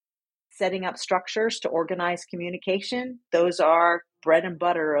setting up structures to organize communication. Those are bread and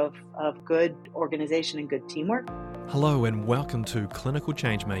butter of good organization and good teamwork. Hello and welcome to Clinical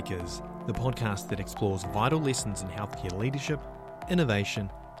Changemakers, the podcast that explores vital lessons in healthcare leadership, innovation,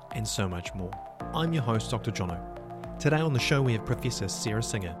 and so much more. I'm your host, Dr. Jono. Today on the show we have Professor Sara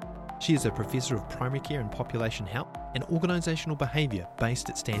Singer. She is a Professor of Primary Care and Population Health and Organisational Behaviour based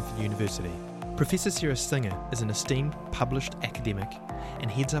at Stanford University. Professor Sara Singer is an esteemed published academic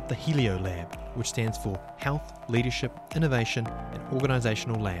and heads up the Helio Lab, which stands for Health, Leadership, Innovation and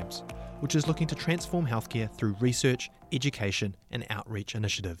Organisational Labs, which is looking to transform healthcare through research, education and outreach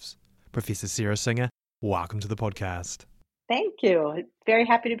initiatives. Professor Sara Singer, welcome to the podcast. Thank you. Very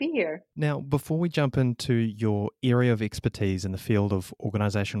happy to be here. Now, before we jump into your area of expertise in the field of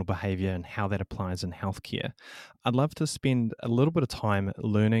organisational behaviour and how that applies in healthcare, I'd love to spend a little bit of time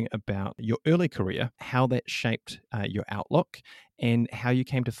learning about your early career, how that shaped your outlook, and how you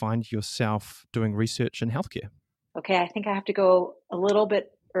came to find yourself doing research in healthcare. Okay, I think I have to go a little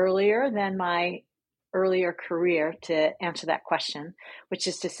bit earlier than my earlier career to answer that question, which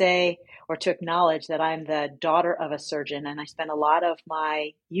is to say, or to acknowledge that I'm the daughter of a surgeon, and I spent a lot of my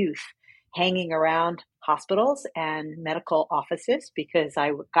youth hanging around hospitals and medical offices because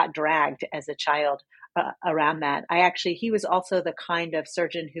I got dragged as a child around that. He was also the kind of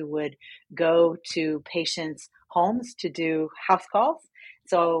surgeon who would go to patients' homes to do house calls.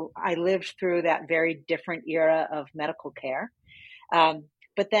 So I lived through that very different era of medical care.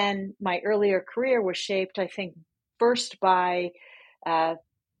 But then my earlier career was shaped, I think, first by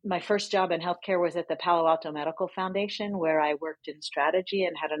my first job in healthcare was at the Palo Alto Medical Foundation, where I worked in strategy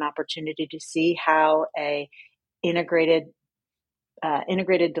and had an opportunity to see how a integrated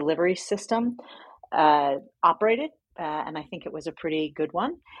delivery system operated. And I think it was a pretty good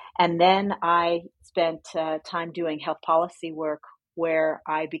one. And then I spent time doing health policy work where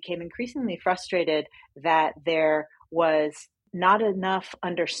I became increasingly frustrated that there was not enough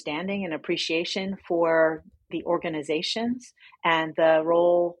understanding and appreciation for the organizations and the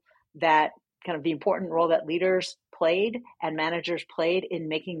role that kind of the important role that leaders played and managers played in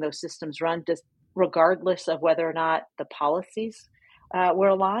making those systems run, just regardless of whether or not the policies were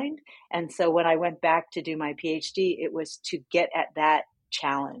aligned. And so when I went back to do my PhD, it was to get at that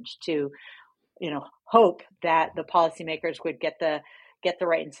challenge, to hope that the policymakers would get the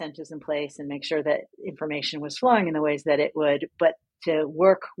right incentives in place and make sure that information was flowing in the ways that it would, but to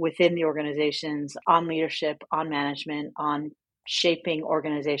work within the organizations on leadership, on management, on shaping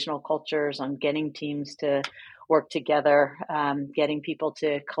organizational cultures, on getting teams to work together, getting people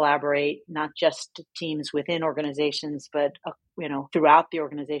to collaborate, not just teams within organizations, but throughout the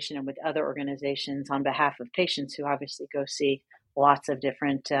organization and with other organizations on behalf of patients who obviously go see lots of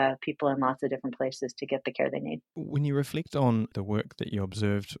different people in lots of different places to get the care they need. When you reflect on the work that you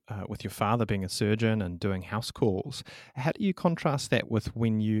observed with your father being a surgeon and doing house calls, how do you contrast that with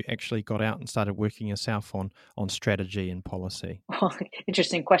when you actually got out and started working yourself on strategy and policy? Well,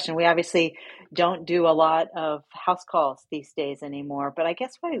 interesting question. We obviously don't do a lot of house calls these days anymore, but I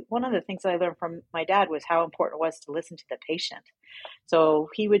guess one of the things that I learned from my dad was how important it was to listen to the patient. So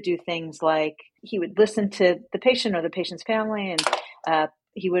he would do things like he would listen to the patient or the patient's family, and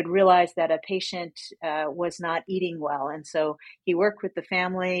he would realize that a patient was not eating well. And so he worked with the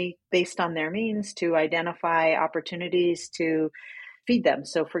family based on their means to identify opportunities to feed them.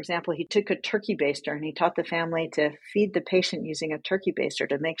 So, for example, he took a turkey baster and he taught the family to feed the patient using a turkey baster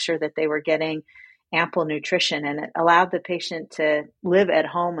to make sure that they were getting ample nutrition. And it allowed the patient to live at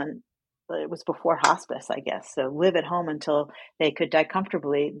home, and it was before hospice, I guess. So live at home until they could die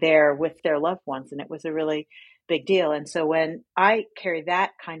comfortably there with their loved ones. And it was a really big deal. And so when I carry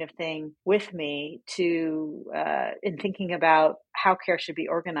that kind of thing with me in thinking about how care should be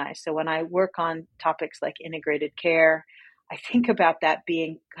organized. So when I work on topics like integrated care, I think about that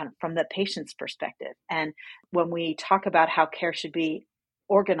being kind of from the patient's perspective. And when we talk about how care should be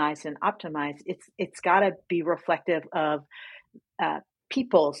organized and optimized, it's got to be reflective of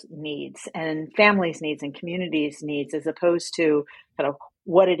people's needs and families' needs and communities' needs, as opposed to kind of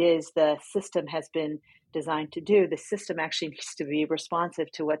what it is the system has been designed to do. The system actually needs to be responsive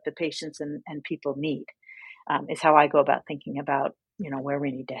to what the patients and people need, is how I go about thinking about, where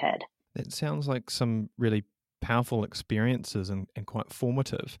we need to head. That sounds like some really powerful experiences and quite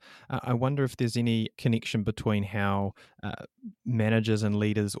formative. I wonder if there's any connection between how managers and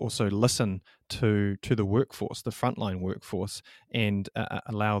leaders also listen to the workforce, the frontline workforce, and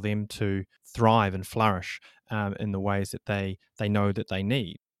allow them to thrive and flourish in the ways that they know that they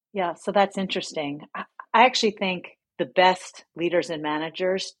need. Yeah, so that's interesting. I actually think the best leaders and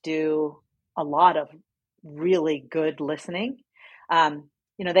managers do a lot of really good listening.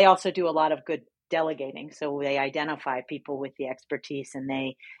 they also do a lot of good delegating. So they identify people with the expertise and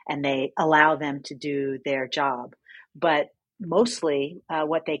they allow them to do their job. But mostly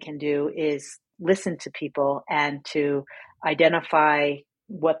what they can do is listen to people and to identify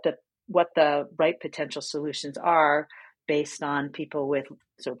what the right potential solutions are based on people with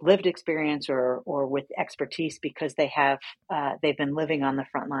sort of lived experience or with expertise, because they've been living on the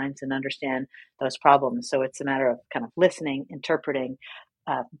front lines and understand those problems. So it's a matter of kind of listening, interpreting,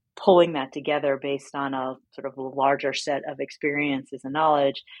 uh, pulling that together based on a sort of a larger set of experiences and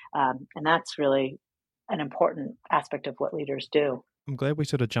knowledge. And that's really an important aspect of what leaders do. I'm glad we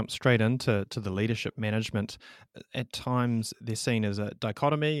sort of jumped straight into the leadership management. At times, they're seen as a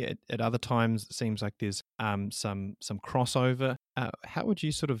dichotomy. At other times, it seems like there's some crossover. How would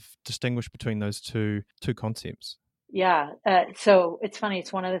you sort of distinguish between those two concepts? Yeah. So it's funny.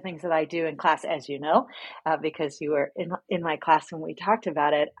 It's one of the things that I do in class, as you know, because you were in my class when we talked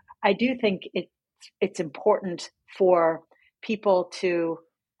about it. I do think it's important for people to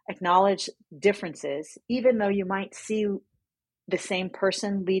acknowledge differences, even though you might see the same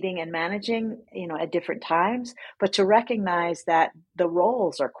person leading and managing, at different times, but to recognize that the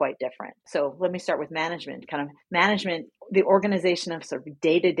roles are quite different. So let me start with management, the organization of sort of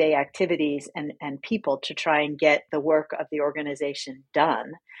day-to-day activities and people to try and get the work of the organization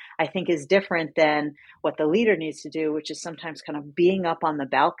done, I think is different than what the leader needs to do, which is sometimes kind of being up on the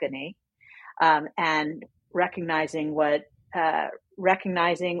balcony and recognizing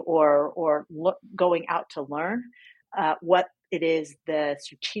going out to learn what it is the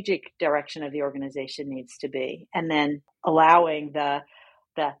strategic direction of the organization needs to be, and then allowing the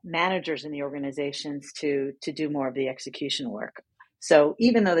managers in the organizations to do more of the execution work. So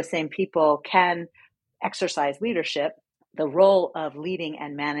even though the same people can exercise leadership, the role of leading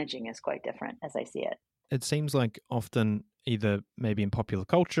and managing is quite different as I see it. It seems like often, either maybe in popular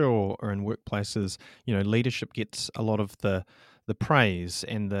culture or in workplaces, leadership gets a lot of the praise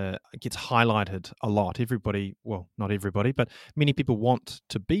and it gets highlighted a lot. Everybody, well, not everybody, but many people want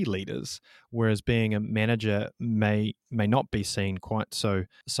to be leaders, whereas being a manager may not be seen quite so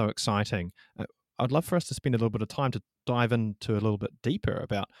exciting. I'd love for us to spend a little bit of time to dive into a little bit deeper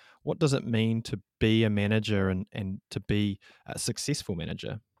about what does it mean to be a manager and to be a successful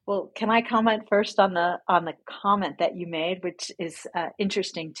manager. Well, can I comment first on the comment that you made, which is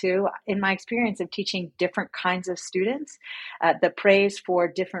interesting too? In my experience of teaching different kinds of students, the praise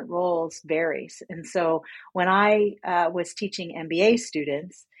for different roles varies. And so when I was teaching MBA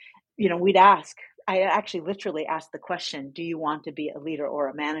students, we'd ask. I actually literally asked the question, "Do you want to be a leader or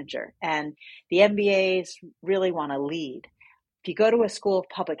a manager?" And the MBAs really want to lead. If you go to a school of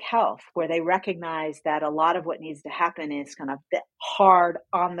public health where they recognize that a lot of what needs to happen is kind of the hard,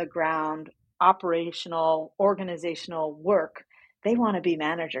 on the ground, operational, organizational work, they want to be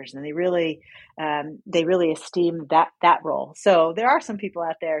managers, and they really esteem that role. So there are some people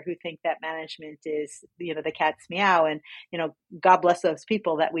out there who think that management is the cat's meow, and God bless those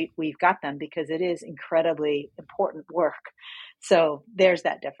people that we've got them, because it is incredibly important work. So there's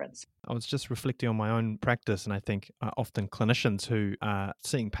that difference. I was just reflecting on my own practice, and I think often clinicians who are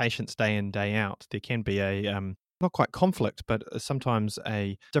seeing patients day in, day out, there can be a not quite conflict, but sometimes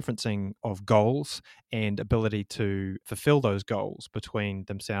a differencing of goals and ability to fulfill those goals between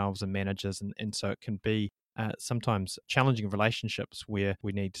themselves and managers. And so it can be sometimes challenging relationships where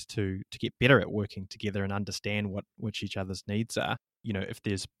we need to get better at working together and understand which each other's needs are. If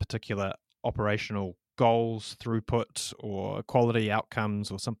there's particular operational goals, throughput, or quality outcomes,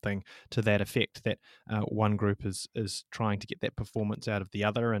 or something to that effect, that one group is trying to get that performance out of the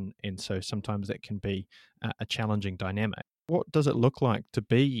other, and so sometimes that can be a challenging dynamic. What does it look like to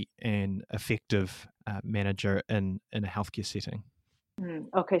be an effective manager in a healthcare setting?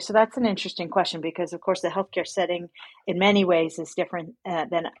 Okay, so that's an interesting question, because, of course, the healthcare setting, in many ways, is different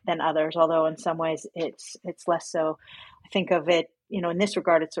than others. Although in some ways it's less so. I think of it, in this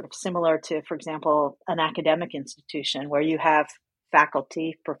regard, it's sort of similar to, for example, an academic institution where you have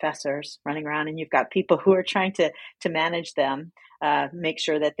faculty, professors running around, and you've got people who are trying to manage them, make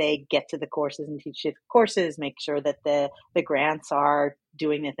sure that they get to the courses and teach the courses, make sure that the grants are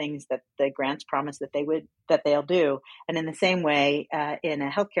doing the things that the grants promise that they'll do. And in the same way, in a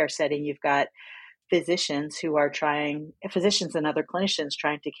healthcare setting, you've got physicians and other clinicians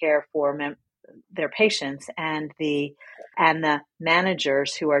trying to care for their patients, and the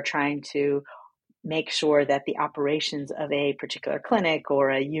managers who are trying to make sure that the operations of a particular clinic or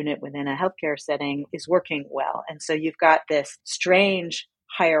a unit within a healthcare setting is working well. And so you've got this strange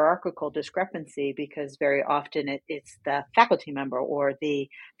hierarchical discrepancy because very often it's the faculty member or the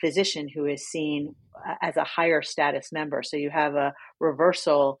physician who is seen as a higher status member. So you have a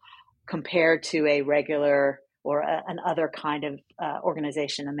reversal compared to a regular or an other kind of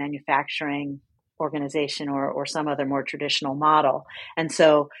organization, a manufacturing organization or some other more traditional model. And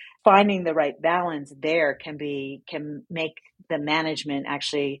so finding the right balance there can make the management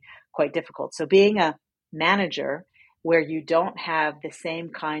actually quite difficult. So being a manager where you don't have the same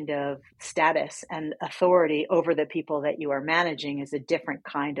kind of status and authority over the people that you are managing is a different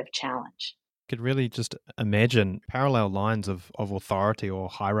kind of challenge. Could really just imagine parallel lines of authority or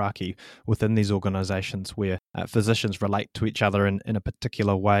hierarchy within these organizations where physicians relate to each other in a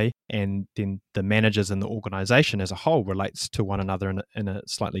particular way, and then the managers in the organization as a whole relates to one another in a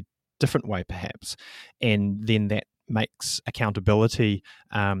slightly different way, perhaps. And then that makes accountability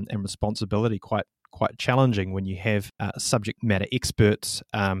and responsibility quite challenging when you have subject matter experts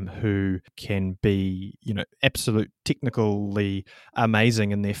who can be, absolute technically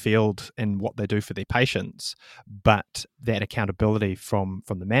amazing in their field and what they do for their patients, but that accountability from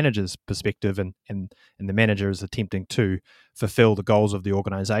the manager's perspective and the manager is attempting to fulfill the goals of the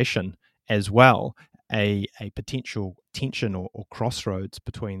organization as well, a potential tension or crossroads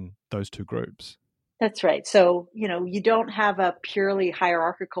between those two groups. That's right. So, you don't have a purely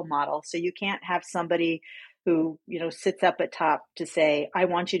hierarchical model. So you can't have somebody who, sits up at top to say, I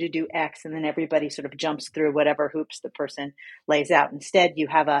want you to do X, and then everybody sort of jumps through whatever hoops the person lays out. Instead, you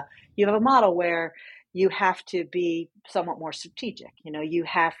have a model where you have to be somewhat more strategic. You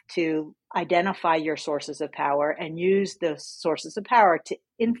have to identify your sources of power and use those sources of power to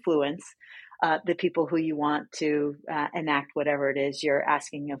influence the people who you want to enact whatever it is you're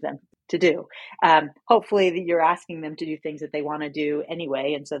asking of them to do. Hopefully you're asking them to do things that they want to do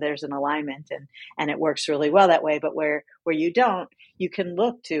anyway. And so there's an alignment and it works really well that way. But where you don't, you can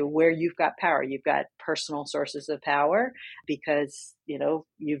look to where you've got power. You've got personal sources of power because,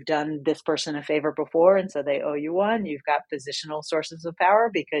 you've done this person a favor before. And so they owe you one. You've got positional sources of power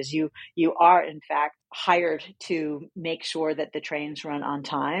because you are in fact hired to make sure that the trains run on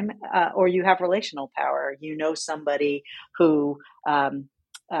time, or you have relational power. Somebody who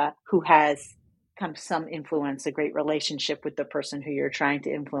has kind of some influence, a great relationship with the person who you're trying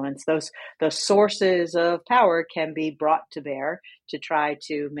to influence. Those sources of power can be brought to bear to try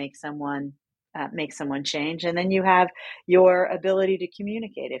to make someone change. And then you have your ability to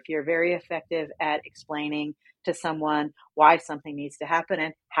communicate. If you're very effective at explaining to someone why something needs to happen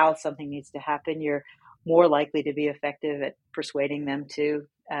and how something needs to happen, you're more likely to be effective at persuading them to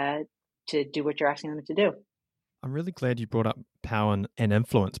do what you're asking them to do. I'm really glad you brought up power and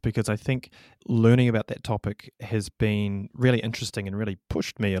influence, because I think learning about that topic has been really interesting and really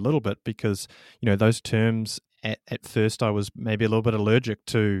pushed me a little bit, because, those terms at first I was maybe a little bit allergic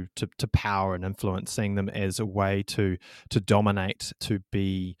to power and influence, seeing them as a way to dominate, to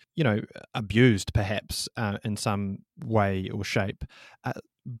be, abused perhaps in some way or shape.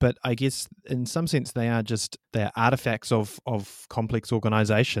 But I guess in some sense they're artifacts of complex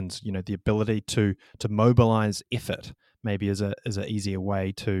organizations. The ability to mobilize effort maybe is a easier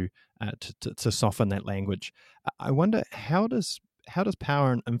way to soften that language. I wonder, how does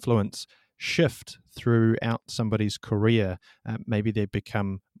power and influence shift throughout somebody's career? Maybe they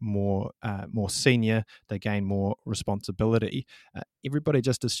become more senior, they gain more responsibility. Everybody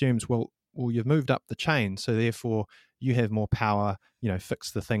just assumes, well, you've moved up the chain, so therefore you have more power,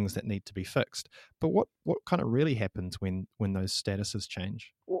 fix the things that need to be fixed. But what kind of really happens when those statuses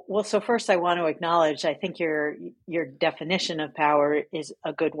change? Well, so first I want to acknowledge, I think your definition of power is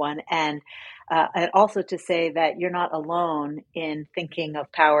a good one. And also to say that you're not alone in thinking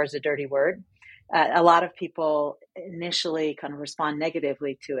of power as a dirty word. A lot of people initially kind of respond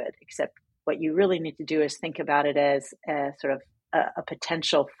negatively to it, except what you really need to do is think about it as a sort of a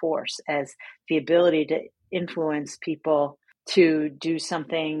potential force, as the ability to influence people to do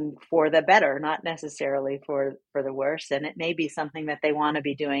something for the better, not necessarily for the worse. And it may be something that they want to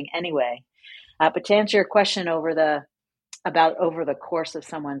be doing anyway. But to answer your question over the course of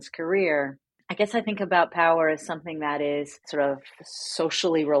someone's career, I guess I think about power as something that is sort of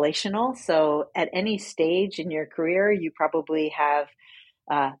socially relational. So at any stage in your career, you probably have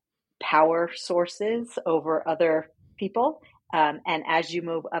power sources over other people. And as you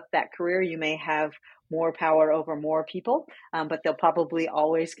move up that career, you may have more power over more people, but there'll probably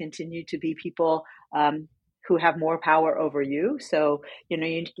always continue to be people who have more power over you. So, you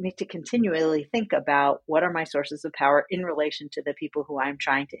need to continually think about, what are my sources of power in relation to the people who I'm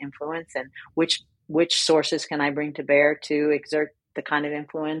trying to influence, and which sources can I bring to bear to exert the kind of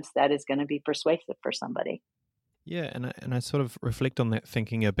influence that is going to be persuasive for somebody. Yeah, and I sort of reflect on that,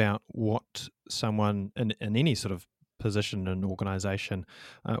 thinking about what someone in any sort of position in an organization,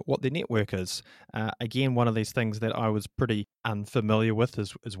 what their network is. Again, one of these things that I was pretty unfamiliar with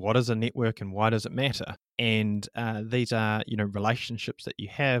is what is a network and why does it matter? And these are, relationships that you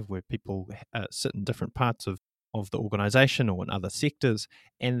have where people sit in different parts of the organization or in other sectors,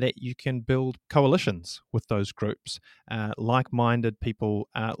 and that you can build coalitions with those groups, like-minded people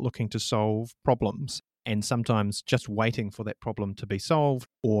looking to solve problems, and sometimes just waiting for that problem to be solved,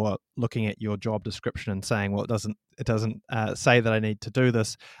 or looking at your job description and saying, well, it doesn't say that I need to do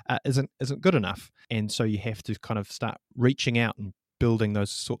this, isn't good enough. And so you have to kind of start reaching out and building those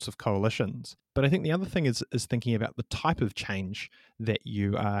sorts of coalitions. But I think the other thing is thinking about the type of change that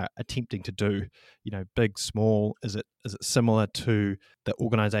you are attempting to do. Big, small, is it similar to the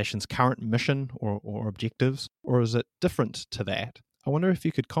organization's current mission or objectives, or is it different to that? I wonder if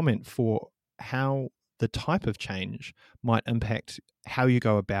you could comment for how the type of change might impact how you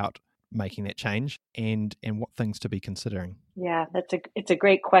go about making that change, and what things to be considering. Yeah, it's a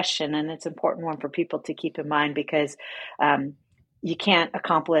great question, and it's an important one for people to keep in mind because um, you can't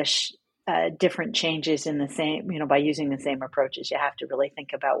accomplish different changes in the same, by using the same approaches. You have to really think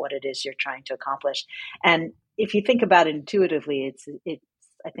about what it is you're trying to accomplish. And if you think about it intuitively, it's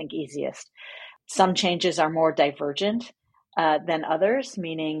I think easiest. Some changes are more divergent than others,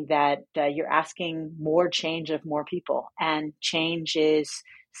 meaning that you're asking more change of more people. And change is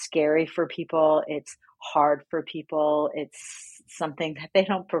scary for people, it's hard for people, it's something that they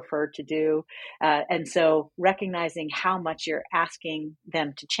don't prefer to do. And so recognizing how much you're asking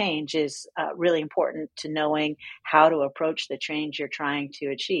them to change is really important to knowing how to approach the change you're trying to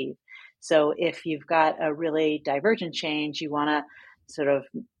achieve. So if you've got a really divergent change, you want to sort of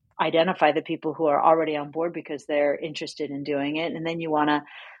identify the people who are already on board because they're interested in doing it. And then you want to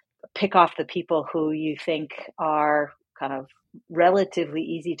pick off the people who you think are kind of relatively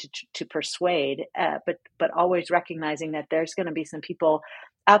easy to persuade, but always recognizing that there's going to be some people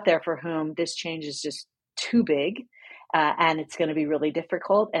out there for whom this change is just too big, and it's going to be really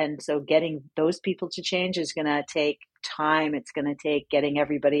difficult. And so getting those people to change is going to take time. It's going to take getting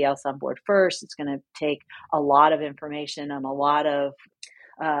everybody else on board first. It's going to take a lot of information and a lot of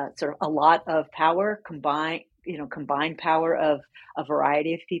power combined power of a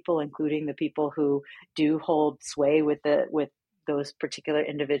variety of people, including the people who do hold sway with those particular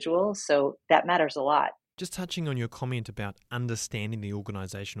individuals. So that matters a lot. Just touching on your comment about understanding the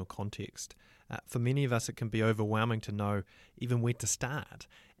organizational context, for many of us, it can be overwhelming to know even where to start.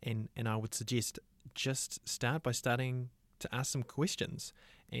 And I would suggest just start by starting to ask some questions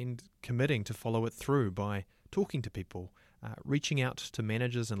and committing to follow it through by talking to people, reaching out to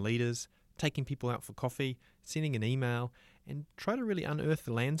managers and leaders, taking people out for coffee, sending an email, and try to really unearth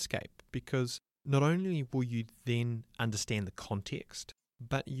the landscape, because not only will you then understand the context,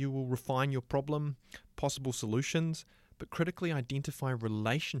 but you will refine your problem, possible solutions, but critically identify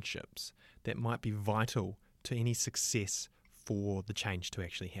relationships that might be vital to any success for the change to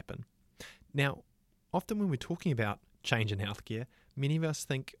actually happen. Now, often when we're talking about change in healthcare, many of us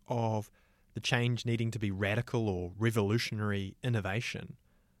think of the change needing to be radical or revolutionary innovation.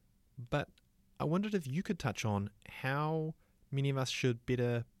 But I wondered if you could touch on how many of us should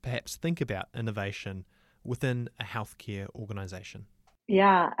better perhaps think about innovation within a healthcare organization.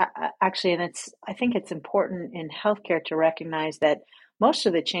 Yeah, actually, and I think it's important in healthcare to recognize that most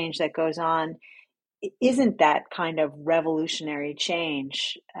of the change that goes on isn't that kind of revolutionary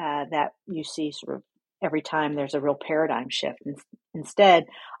change that you see sort of every time there's a real paradigm shift. Instead,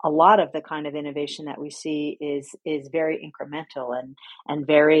 a lot of the kind of innovation that we see is very incremental and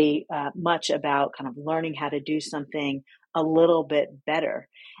very much about kind of learning how to do something a little bit better.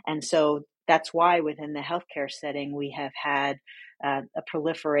 And so that's why within the healthcare setting we have had a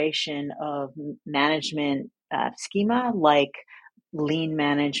proliferation of management schema like lean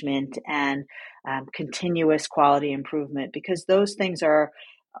management and continuous quality improvement, because those things are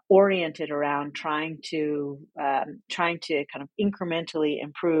oriented around trying to kind of incrementally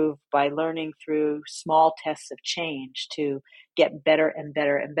improve by learning through small tests of change to get better and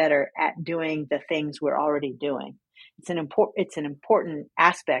better and better at doing the things we're already doing. It's an important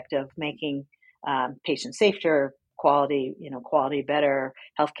aspect of making patient safer, quality better,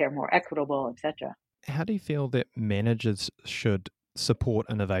 healthcare more equitable, etc. How do you feel that managers should support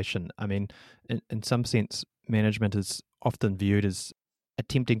innovation? I mean, in some sense, management is often viewed as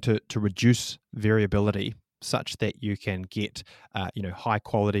attempting to reduce variability such that you can get high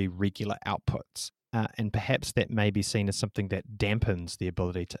quality regular outputs. And perhaps that may be seen as something that dampens the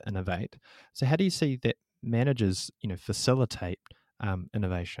ability to innovate. So how do you see that managers facilitate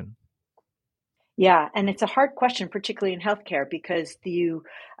innovation? Yeah, and it's a hard question, particularly in healthcare, because you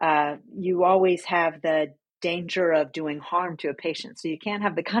always have the danger of doing harm to a patient. So you can't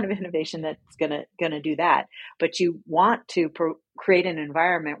have the kind of innovation that's gonna do that. But you want to create an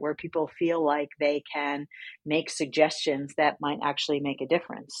environment where people feel like they can make suggestions that might actually make a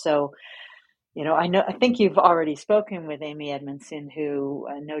difference. So I think you've already spoken with Amy Edmondson, who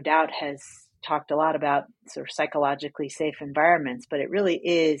no doubt has talked a lot about sort of psychologically safe environments, but it really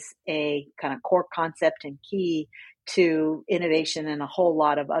is a kind of core concept and key to innovation and a whole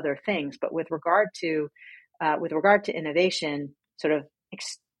lot of other things. But with regard to innovation, sort of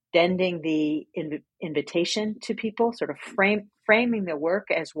extending the invitation to people, sort of framing the work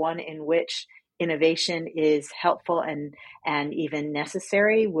as one in which innovation is helpful and even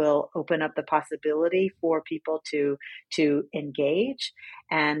necessary will open up the possibility for people to engage,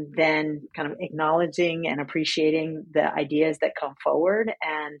 and then kind of acknowledging and appreciating the ideas that come forward,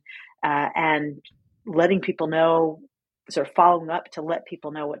 and letting people know, sort of following up to let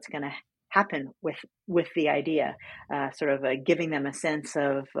people know what's going to happen with the idea, sort of giving them a sense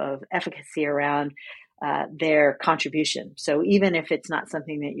of efficacy around their contribution. So even if it's not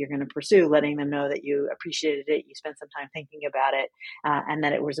something that you're going to pursue, letting them know that you appreciated it, you spent some time thinking about it, and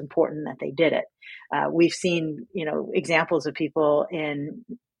that it was important that they did it. We've seen, examples of people in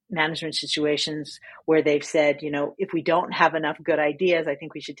management situations where they've said, if we don't have enough good ideas, I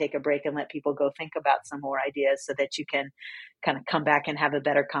think we should take a break and let people go think about some more ideas so that you can kind of come back and have a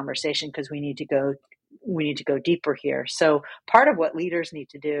better conversation, because we need to go deeper here. So part of what leaders need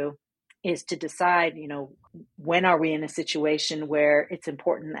to do is to decide, when are we in a situation where it's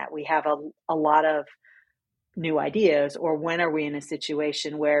important that we have a lot of new ideas, or when are we in a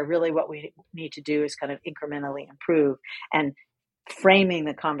situation where really what we need to do is kind of incrementally improve, and framing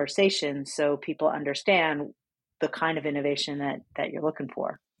the conversation so people understand the kind of innovation that you're looking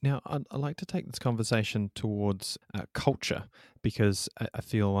for. Now, I'd like to take this conversation towards culture, because I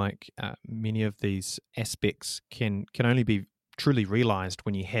feel like many of these aspects can only be truly realized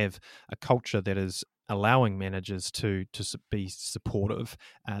when you have a culture that is allowing managers to be supportive,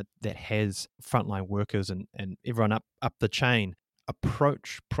 that has frontline workers and everyone up the chain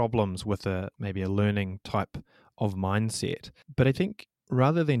approach problems with maybe a learning type of mindset. But I think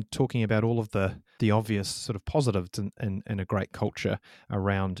rather than talking about all of the obvious sort of positives in a great culture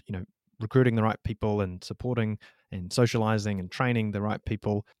around, recruiting the right people and supporting and socializing and training the right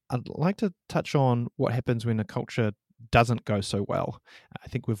people, I'd like to touch on what happens when a culture doesn't go so well. I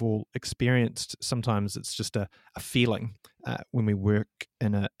think we've all experienced, sometimes it's just a feeling when we work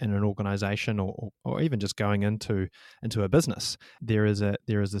in an organization, or even just going into a business. There is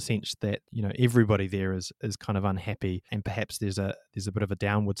a sense that everybody there is kind of unhappy, and perhaps there's a bit of a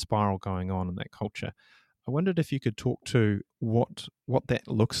downward spiral going on in that culture. I wondered if you could talk to what that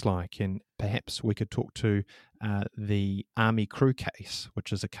looks like, and perhaps we could talk to the Army crew case,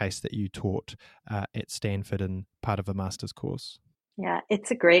 which is a case that you taught at Stanford in part of a master's course. Yeah,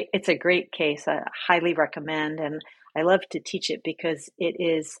 it's a great case. I highly recommend, and I love to teach it because it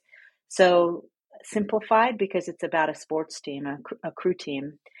is so simplified, because it's about a sports team, a crew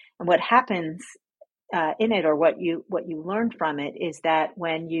team. And what happens in it, or what you learn from it, is that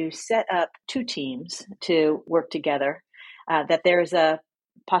when you set up two teams to work together, that there's a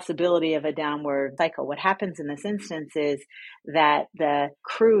possibility of a downward cycle. What happens in this instance is that the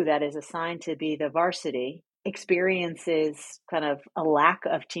crew that is assigned to be the varsity experiences kind of a lack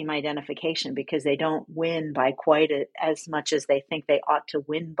of team identification, because they don't win by quite as much as they think they ought to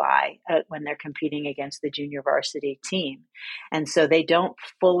win by when they're competing against the junior varsity team. And so they don't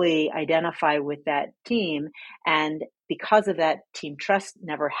fully identify with that team. And because of that, team trust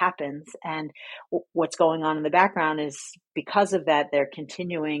never happens. And what's going on in the background is, because of that, they're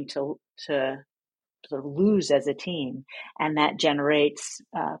continuing to sort of lose as a team, and that generates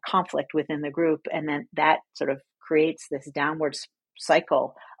conflict within the group, and then that sort of creates this downward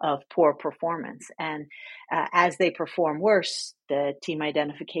cycle of poor performance. And as they perform worse, the team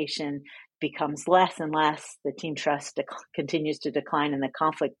identification becomes less and less, the team trust continues to decline, and the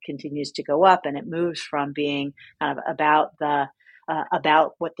conflict continues to go up, and it moves from being kind of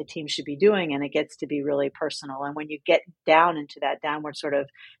about what the team should be doing, and it gets to be really personal. And when you get down into that downward sort of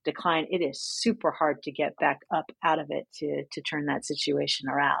decline, it is super hard to get back up out of it to turn that situation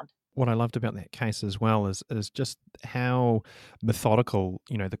around. What I loved about that case as well is just how methodical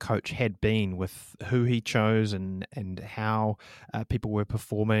the coach had been with who he chose, and how people were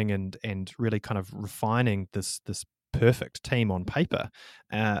performing, and really kind of refining this perfect team on paper,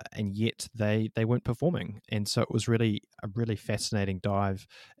 and yet they weren't performing. And so it was really a really fascinating dive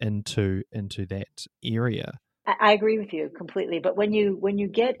into that area. I agree with you completely. But when you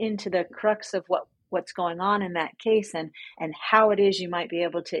get into the crux of what's going on in that case and how it is you might be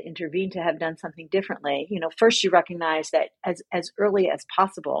able to intervene to have done something differently, first you recognize that as early as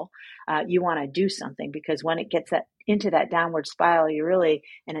possible, you want to do something, because when it gets into that downward spiral, you're really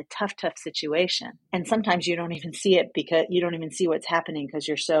in a tough situation. And sometimes you don't even see it, because you don't even see what's happening because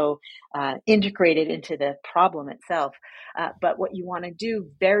you're so integrated into the problem itself. But what you want to do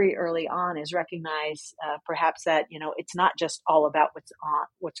very early on is recognize perhaps that it's not just all about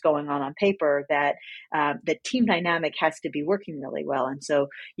what's going on paper. That the team dynamic has to be working really well, and so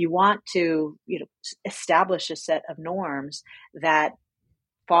you want to establish a set of norms that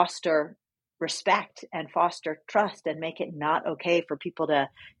foster respect and foster trust and make it not okay for people to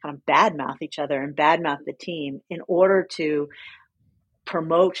kind of badmouth each other and badmouth the team in order to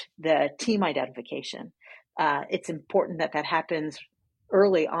promote the team identification. It's important that that happens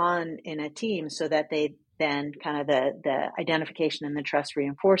early on in a team, so that they then kind of the identification and the trust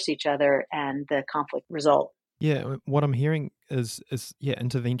reinforce each other and the conflict result. Yeah, what I'm hearing is yeah,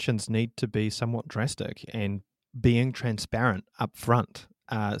 interventions need to be somewhat drastic and being transparent up front,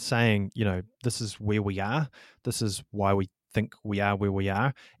 saying, this is where we are, this is why we think we are where we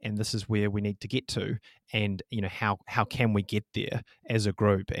are, and this is where we need to get to, and how can we get there as a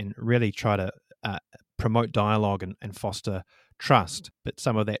group, and really try to promote dialogue and foster trust. But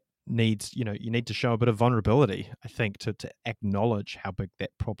some of that needs, you need to show a bit of vulnerability, I think, to acknowledge how big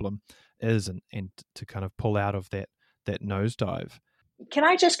that problem is, and to kind of pull out of that nosedive. Can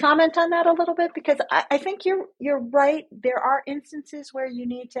I just comment on that a little bit? Because I think you're right. There are instances where you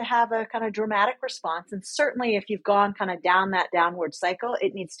need to have a kind of dramatic response, and certainly if you've gone kind of down that downward cycle,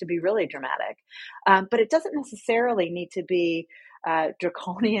 it needs to be really dramatic. But it doesn't necessarily need to be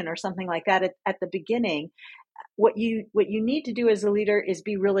draconian or something like that at the beginning. What you need to do as a leader is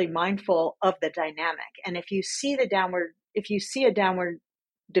be really mindful of the dynamic, and if you see a downward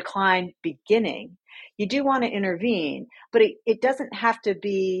decline beginning, you do want to intervene, but it doesn't have to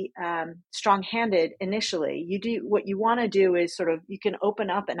be strong-handed initially. What you want to do is sort of, you can open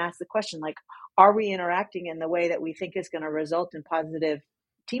up and ask the question, like, are we interacting in the way that we think is going to result in positive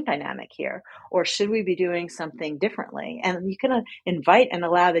team dynamic here, or should we be doing something differently? And you can invite and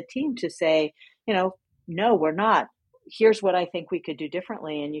allow the team to say, no, we're not. Here's what I think we could do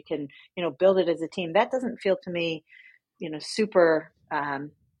differently, and you can build it as a team. That doesn't feel to me super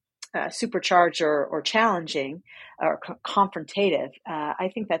supercharged or challenging or confrontative.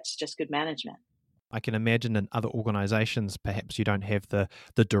 I think that's just good management. I can imagine in other organizations, perhaps you don't have the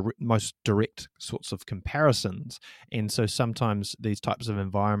most direct sorts of comparisons. And so sometimes these types of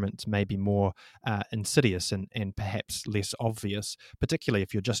environments may be more insidious and perhaps less obvious, particularly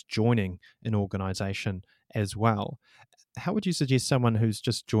if you're just joining an organization as well. How would you suggest someone who's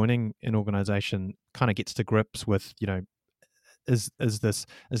just joining an organization kind of gets to grips with, is this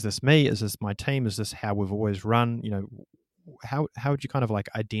me? Is this my team? Is this how we've always run? How would you kind of like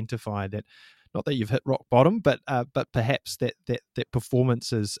identify that? Not that you've hit rock bottom, but perhaps that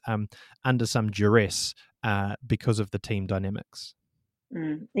performance is under some duress because of the team dynamics.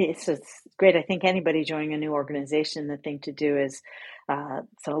 It's great. I think anybody joining a new organization, the thing to do is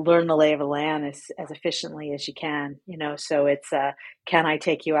sort of learn the lay of the land as efficiently as you can. So it's can I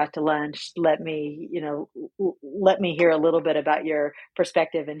take you out to lunch? Let me hear a little bit about your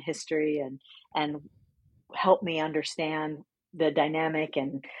perspective and history, and help me understand the dynamic,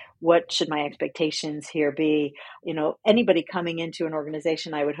 and what should my expectations here be. Anybody coming into an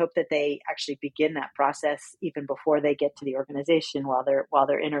organization, I would hope that they actually begin that process even before they get to the organization, while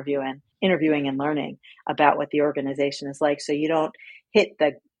they're interviewing and learning about what the organization is like. So you don't hit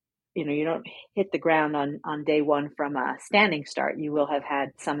the ground on day one from a standing start. You will have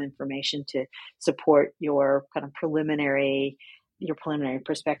had some information to support your kind of preliminary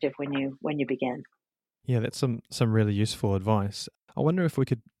perspective when you begin. Yeah, that's some really useful advice. I wonder if we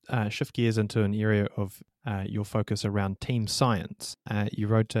could shift gears into an area of your focus around team science. You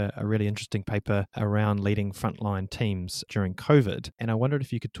wrote a really interesting paper around leading frontline teams during COVID, and I wondered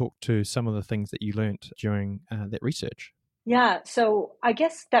if you could talk to some of the things that you learnt during that research. Yeah, so I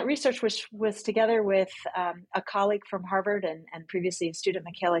guess that research was together with a colleague from Harvard and previously a student,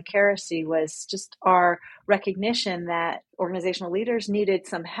 Michaela Karasi, was just our recognition that organizational leaders needed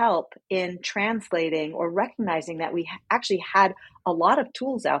some help in translating or recognizing that we actually had a lot of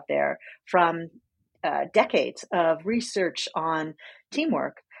tools out there from decades of research on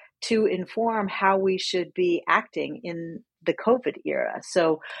teamwork to inform how we should be acting in the COVID era.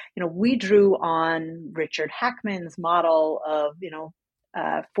 So, we drew on Richard Hackman's model of,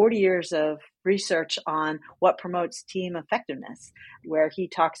 40 years of research on what promotes team effectiveness, where he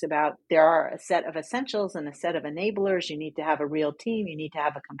talks about there are a set of essentials and a set of enablers. You need to have a real team. You need to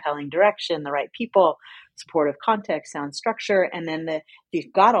have a compelling direction, the right people, supportive context, sound structure. And then if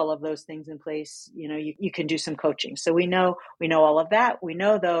you've got all of those things in place, you can do some coaching. So we know all of that. We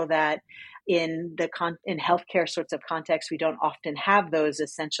know, though, that in healthcare sorts of contexts, we don't often have those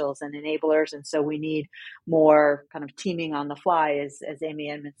essentials and enablers. And so we need more kind of teaming on the fly, as Amy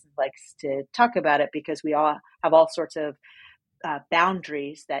Edmondson likes to talk about it, because we all have all sorts of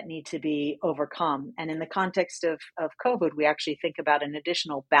boundaries that need to be overcome. And in the context of COVID, we actually think about an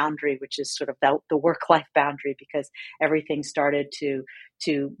additional boundary, which is sort of the work-life boundary, because everything started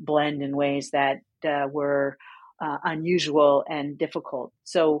to blend in ways that were unusual and difficult.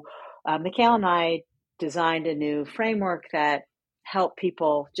 So Mikhail and I designed a new framework that helped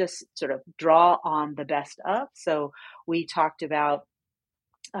people just sort of draw on the best of. So we talked about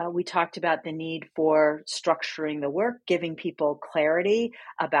the need for structuring the work, giving people clarity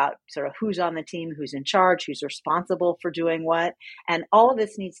about sort of who's on the team, who's in charge, who's responsible for doing what. And all of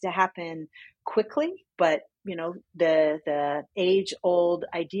this needs to happen quickly, but the age-old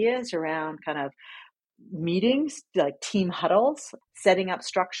ideas around kind of meetings, like team huddles, setting up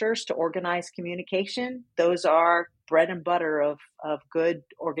structures to organize communication, those are bread and butter of good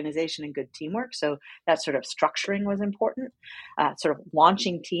organization and good teamwork. So that sort of structuring was important. Sort of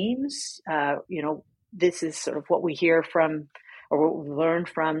launching teams, this is sort of what we hear from, or what we learned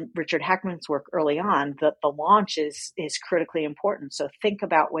from Richard Hackman's work early on, that the launch is critically important. So think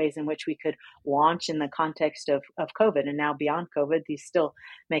about ways in which we could launch in the context of COVID, and now beyond COVID, these still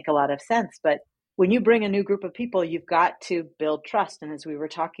make a lot of sense. But when you bring a new group of people, you've got to build trust. And as we were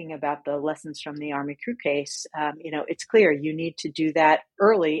talking about the lessons from the Army crew case, it's clear you need to do that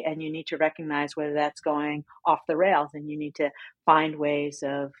early, and you need to recognize whether that's going off the rails, and you need to find ways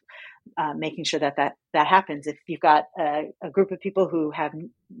of making sure that happens. If you've got a group of people who have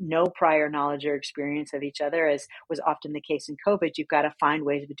no prior knowledge or experience of each other, as was often the case in COVID, you've got to find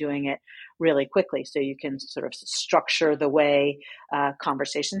ways of doing it really quickly, so you can sort of structure the way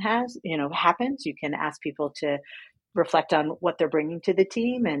conversation happens. You can ask people to reflect on what they're bringing to the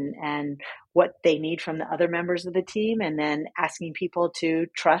team and what they need from the other members of the team, and then asking people to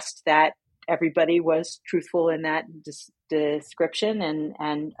trust that everybody was truthful in that description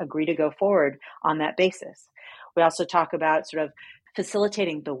and agree to go forward on that basis. We also talk about sort of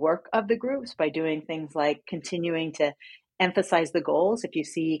facilitating the work of the groups by doing things like continuing to emphasize the goals. If you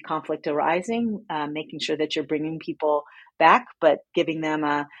see conflict arising, making sure that you're bringing people back, but giving them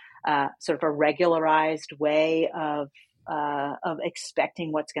a sort of a regularized way of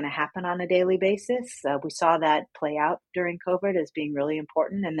expecting what's going to happen on a daily basis. We saw that play out during COVID as being really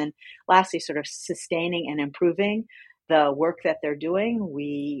important. And then lastly, sort of sustaining and improving the work that they're doing.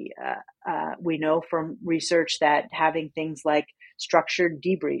 We know from research that having things like structured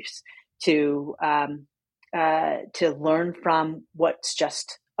debriefs to learn from what's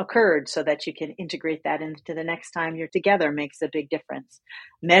just occurred, so that you can integrate that into the next time you're together, makes a big difference.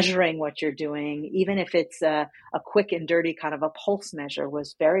 Measuring what you're doing, even if it's a quick and dirty kind of a pulse measure,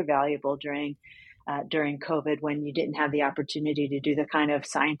 was very valuable during COVID, when you didn't have the opportunity to do the kind of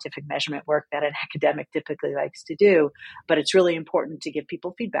scientific measurement work that an academic typically likes to do. But it's really important to give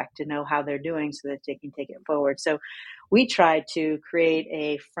people feedback to know how they're doing, so that they can take it forward. So we tried to create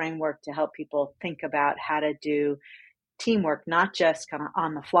a framework to help people think about how to do teamwork, not just kind of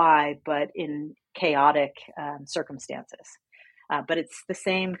on the fly, but in chaotic circumstances. But it's the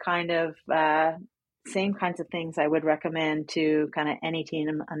same kinds of things I would recommend to kind of any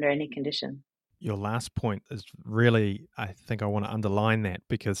team under any condition. Your last point is really, I think I want to underline that,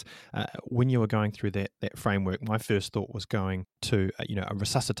 because when you were going through that framework, my first thought was going to a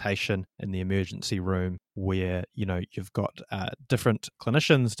resuscitation in the emergency room, where you've got different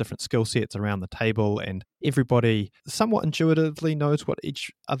clinicians, different skill sets around the table, and everybody somewhat intuitively knows what each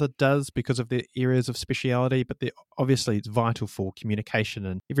other does because of their areas of speciality, but obviously it's vital for communication,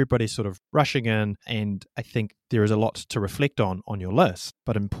 and everybody's sort of rushing in, and I think there is a lot to reflect on your list.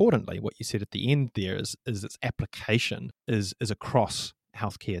 But importantly, what you said at the end there is its application is across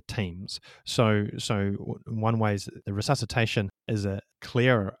healthcare teams. So in one way, the resuscitation is a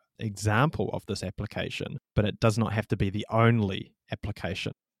clearer example of this application, but it does not have to be the only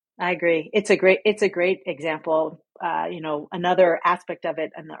application. I agree. It's a great example. Another aspect of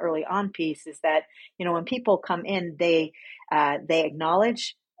it in the early on piece is that, when people come in, they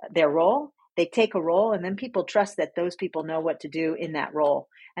acknowledge their role, they take a role, and then people trust that those people know what to do in that role.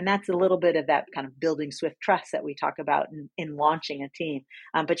 And that's a little bit of that kind of building swift trust that we talk about in launching a team.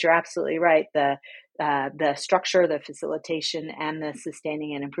 But you're absolutely right. the structure, the facilitation, and the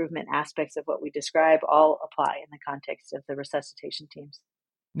sustaining and improvement aspects of what we describe all apply in the context of the resuscitation teams.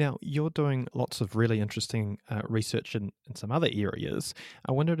 Now, you're doing lots of really interesting research in some other areas.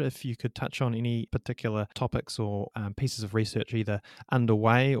 I wondered if you could touch on any particular topics or pieces of research either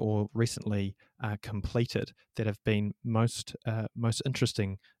underway or recently completed that have been most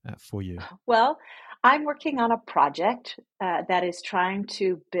interesting for you. Well, I'm working on a project that is trying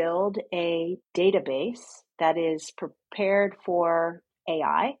to build a database that is prepared for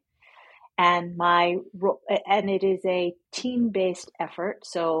AI. And it is a team-based effort,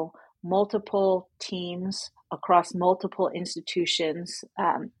 so multiple teams across multiple institutions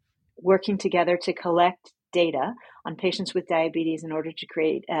working together to collect data on patients with diabetes in order to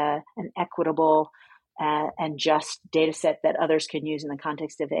create an equitable and just data set that others can use in the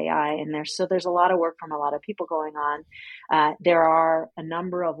context of AI. And there's a lot of work from a lot of people going on. There are a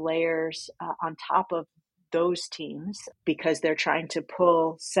number of layers on top of those teams because they're trying to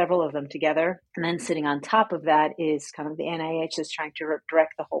pull several of them together. And then sitting on top of that is kind of the NIH is trying to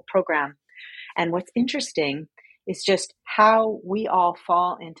direct the whole program. And what's interesting is just how we all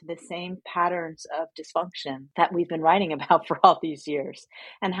fall into the same patterns of dysfunction that we've been writing about for all these years,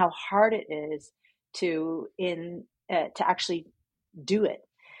 and how hard it is to actually do it.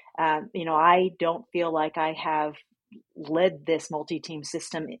 I don't feel like I have led this multi-team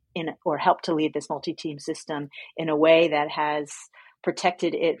system or helped to lead this multi-team system in a way that has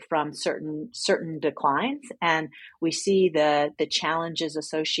protected it from certain declines. And we see the challenges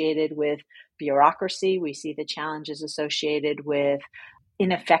associated with bureaucracy. We see the challenges associated with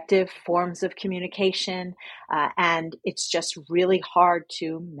ineffective forms of communication. And it's just really hard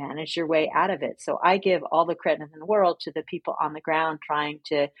to manage your way out of it. So I give all the credit in the world to the people on the ground trying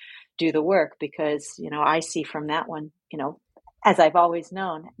to do the work, because, I see from that one, as I've always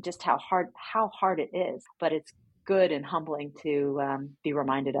known, just how hard it is, but it's good and humbling to be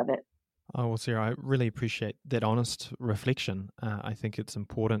reminded of it. Oh, well, Sarah, I really appreciate that honest reflection. I think it's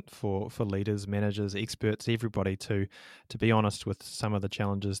important for leaders, managers, experts, everybody to be honest with some of the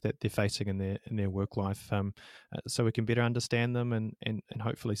challenges that they're facing in their work life, so we can better understand them and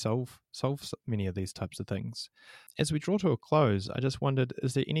hopefully solve many of these types of things. As we draw to a close, I just wondered,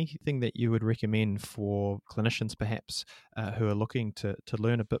 is there anything that you would recommend for clinicians perhaps who are looking to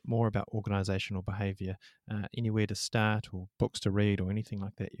learn a bit more about organizational behavior, anywhere to start or books to read or anything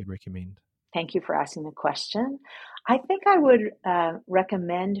like that you'd recommend? Thank you for asking the question. I think I would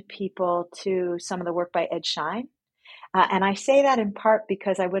recommend people to some of the work by Ed Schein. And I say that in part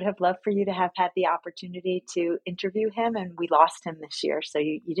because I would have loved for you to have had the opportunity to interview him, and we lost him this year. So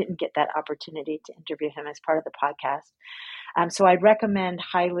you didn't get that opportunity to interview him as part of the podcast. So I'd recommend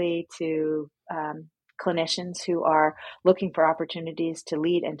highly to clinicians who are looking for opportunities to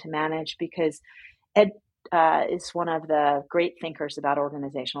lead and to manage, because Ed is one of the great thinkers about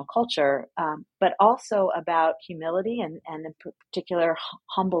organizational culture, but also about humility and in particular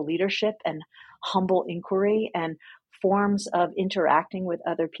humble leadership and humble inquiry and forms of interacting with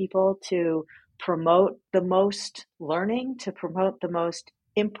other people to promote the most learning, to promote the most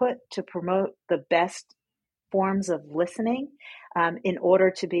input, to promote the best forms of listening, in order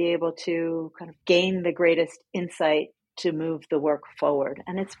to be able to kind of gain the greatest insight to move the work forward.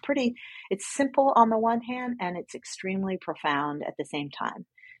 And it's simple on the one hand, and it's extremely profound at the same time.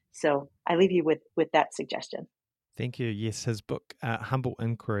 So I leave you with that suggestion. Thank you. Yes, his book, Humble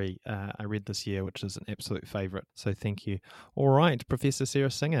Inquiry, I read this year, which is an absolute favorite. So thank you. All right, Professor Sara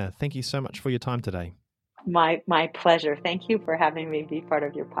Singer, thank you so much for your time today. My pleasure. Thank you for having me be part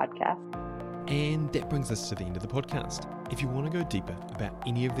of your podcast. And that brings us to the end of the podcast. If you want to go deeper about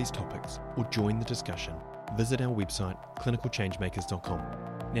any of these topics or join the discussion, visit our website,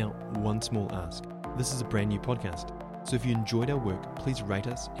 clinicalchangemakers.com. Now, one small ask. This is a brand new podcast, so if you enjoyed our work, please rate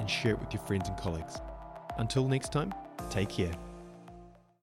us and share it with your friends and colleagues. Until next time, take care.